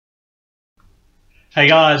Hey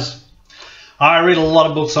guys, I read a lot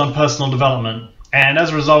of books on personal development, and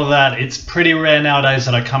as a result of that, it's pretty rare nowadays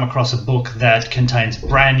that I come across a book that contains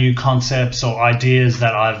brand new concepts or ideas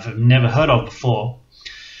that I've never heard of before.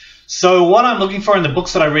 So what I'm looking for in the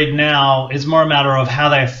books that I read now is more a matter of how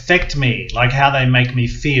they affect me, like how they make me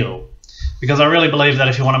feel. Because I really believe that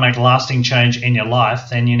if you want to make lasting change in your life,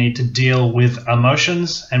 then you need to deal with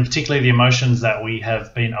emotions, and particularly the emotions that we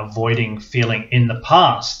have been avoiding feeling in the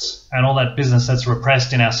past, and all that business that's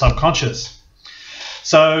repressed in our subconscious.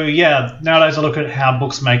 So yeah, nowadays I look at how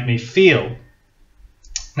books make me feel.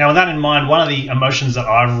 Now with that in mind, one of the emotions that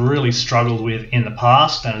I've really struggled with in the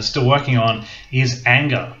past and is still working on is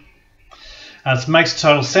anger. It makes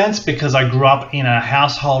total sense because I grew up in a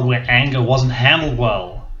household where anger wasn't handled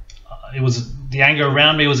well. The anger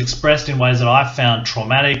around me was expressed in ways that I found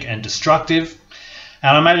traumatic and destructive.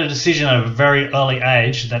 And I made a decision at a very early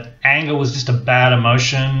age that anger was just a bad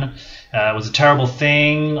emotion. It was a terrible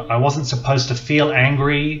thing. I wasn't supposed to feel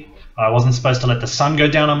angry. I wasn't supposed to let the sun go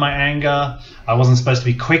down on my anger. I wasn't supposed to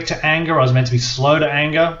be quick to anger. I was meant to be slow to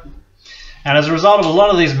anger. And as a result of a lot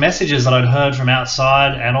of these messages that I'd heard from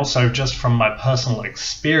outside and also just from my personal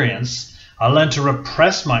experience, I learned to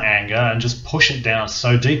repress my anger and just push it down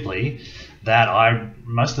so deeply that I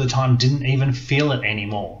most of the time didn't even feel it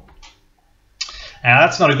anymore. Now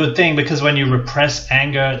that's not a good thing, because when you repress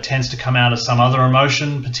anger, it tends to come out as some other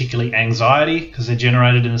emotion, particularly anxiety, because they're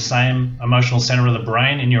generated in the same emotional center of the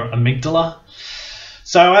brain, in your amygdala.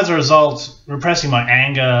 So as a result, repressing my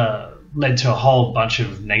anger led to a whole bunch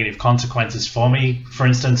of negative consequences for me. For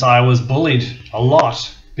instance, I was bullied a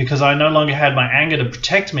lot because I no longer had my anger to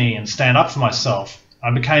protect me and stand up for myself. I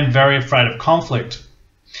became very afraid of conflict.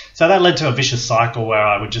 So that led to a vicious cycle where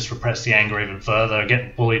I would just repress the anger even further,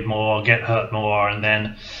 get bullied more, get hurt more, and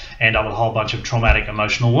then end up with a whole bunch of traumatic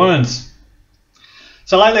emotional wounds.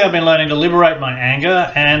 So lately I've been learning to liberate my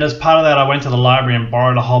anger, and as part of that I went to the library and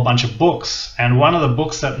borrowed a whole bunch of books. And one of the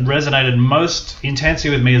books that resonated most intensely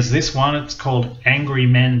with me is this one. It's called Angry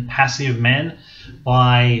Men, Passive Men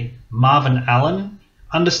by Marvin,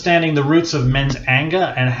 Understanding the Roots of Men's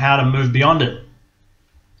Anger and How to Move Beyond It.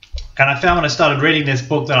 And I found when I started reading this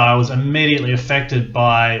book that I was immediately affected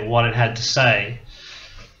by what it had to say.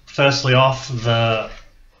 Firstly off, the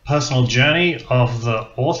personal journey of the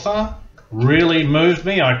author really moved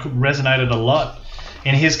me. I resonated a lot.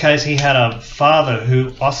 In his case, he had a father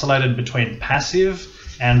who oscillated between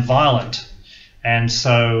passive and violent. And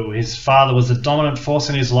so his father was the dominant force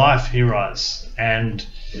in his life, he writes. And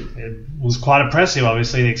it was quite oppressive,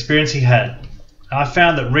 obviously, the experience he had. And I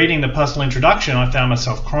found that reading the personal introduction, I found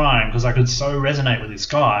myself crying because I could so resonate with this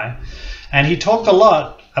guy. And he talked a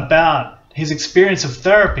lot about his experience of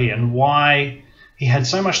therapy and why he had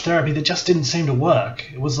so much therapy that just didn't seem to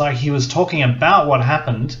work. It was like he was talking about what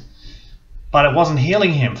happened, but it wasn't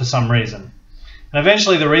healing him for some reason. And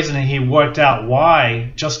eventually the reason he worked out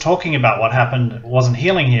why just talking about what happened wasn't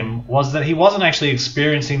healing him was that he wasn't actually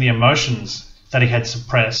experiencing the emotions that he had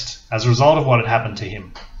suppressed as a result of what had happened to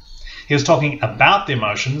him. He was talking about the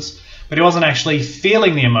emotions, but he wasn't actually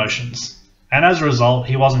feeling the emotions. And as a result,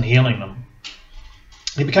 he wasn't healing them.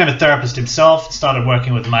 He became a therapist himself, started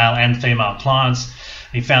working with male and female clients.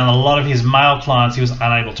 He found that a lot of his male clients he was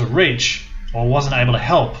unable to reach or wasn't able to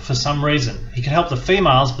help for some reason. He could help the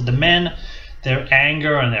females, but the men, their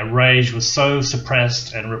anger and their rage was so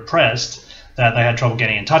suppressed and repressed that they had trouble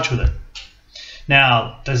getting in touch with it.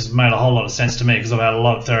 Now, this has made a whole lot of sense to me because I've had a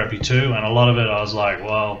lot of therapy too, and a lot of it I was like,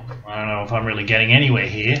 well, I don't know if I'm really getting anywhere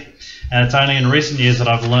here. And it's only in recent years that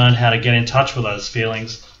I've learned how to get in touch with those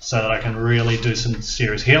feelings so that I can really do some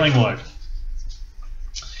serious healing work.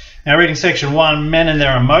 Now, reading section 1, Men and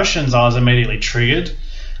Their Emotions, I was immediately triggered.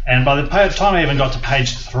 And by the time I even got to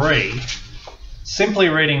page 3, simply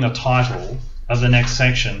reading the title of the next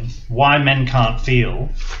section, Why Men Can't Feel,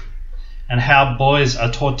 and how boys are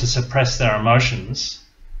taught to suppress their emotions,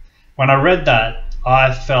 when I read that,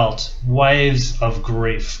 I felt waves of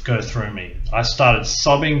grief go through me. I started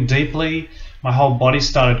sobbing deeply, my whole body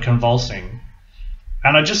started convulsing,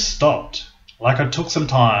 and I just stopped. Like I took some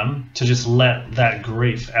time to just let that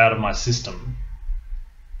grief out of my system.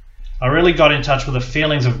 I really got in touch with the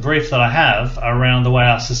feelings of grief that I have around the way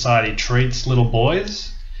our society treats little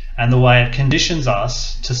boys and the way it conditions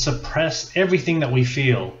us to suppress everything that we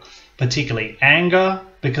feel, particularly anger,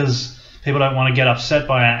 because people don't want to get upset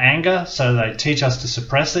by our anger, so they teach us to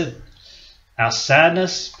suppress it. Our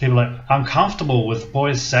sadness, people are uncomfortable with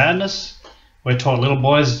boys' sadness. We're taught little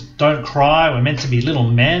boys don't cry, we're meant to be little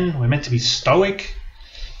men, we're meant to be stoic.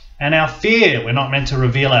 And our fear, we're not meant to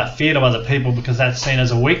reveal our fear to other people because that's seen as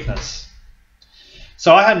a weakness.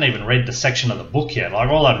 So I hadn't even read the section of the book yet. Like,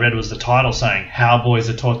 all I'd read was the title saying how boys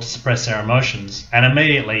are taught to suppress their emotions, and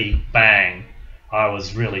immediately, bang, I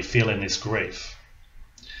was really feeling this grief.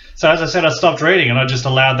 So as I said, I stopped reading and I just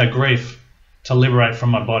allowed that grief to liberate from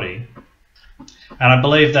my body. And I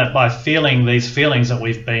believe that by feeling these feelings that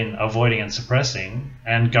we've been avoiding and suppressing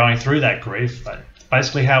and going through that grief, that's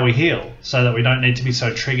basically how we heal, so that we don't need to be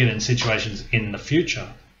so triggered in situations in the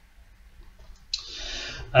future.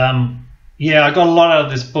 Yeah, I got a lot out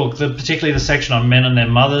of this book. Particularly the section on men and their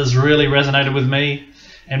mothers really resonated with me.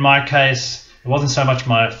 In my case, it wasn't so much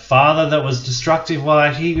my father that was destructive.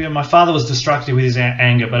 My father was destructive with his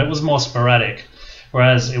anger, but it was more sporadic.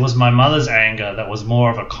 Whereas it was my mother's anger that was more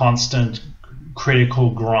of a constant critical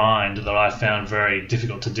grind that I found very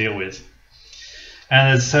difficult to deal with.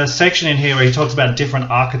 And there's a section in here where he talks about different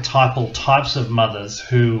archetypal types of mothers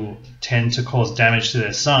who tend to cause damage to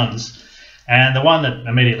their sons. And the one that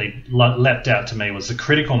immediately leapt out to me was the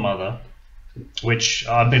critical mother, which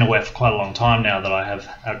I've been aware for quite a long time now that I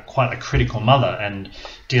have quite a critical mother, and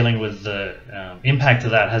dealing with the impact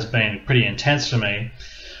of that has been pretty intense for me.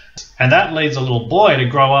 And that leads a little boy to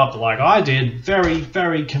grow up like I did, very,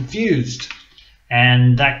 very confused.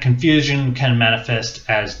 And that confusion can manifest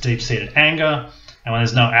as deep-seated anger, and when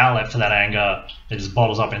there's no outlet for that anger, it just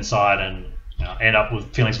bottles up inside and end up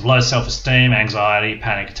with feelings of low self-esteem, anxiety,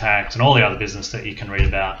 panic attacks, and all the other business that you can read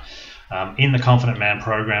about in the Confident Man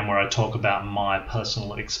program, where I talk about my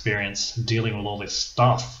personal experience dealing with all this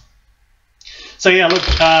stuff. So yeah, look,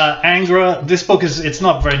 Anger, this book it's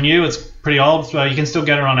not very new, it's pretty old, so you can still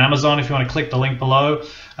get it on Amazon if you want to click the link below.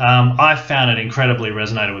 I found it incredibly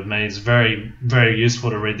resonated with me. It's very, very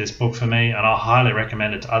useful to read this book for me, and I highly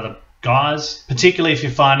recommend it to other guys, particularly if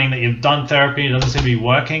you're finding that you've done therapy, it doesn't seem to be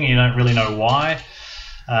working, and you don't really know why.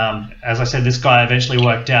 As I said, this guy eventually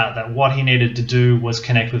worked out that what he needed to do was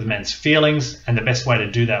connect with men's feelings, and the best way to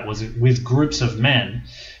do that was with groups of men,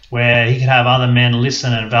 where he could have other men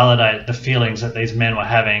listen and validate the feelings that these men were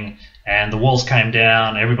having, and the walls came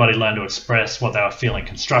down, everybody learned to express what they were feeling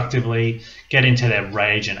constructively, get into their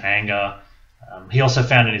rage and anger. He also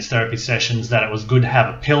found in his therapy sessions that it was good to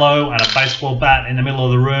have a pillow and a baseball bat in the middle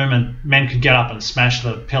of the room, and men could get up and smash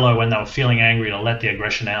the pillow when they were feeling angry to let the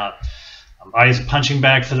aggression out. I use a punching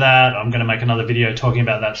bag for that. I'm going to make another video talking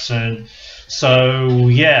about that soon. So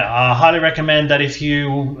yeah, I highly recommend that if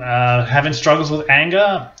you having struggles with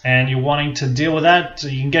anger and you're wanting to deal with that,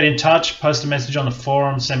 you can get in touch, post a message on the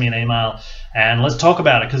forum, send me an email, and let's talk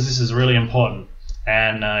about it, because this is really important.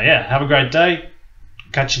 And yeah, have a great day.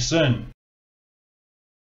 Catch you soon.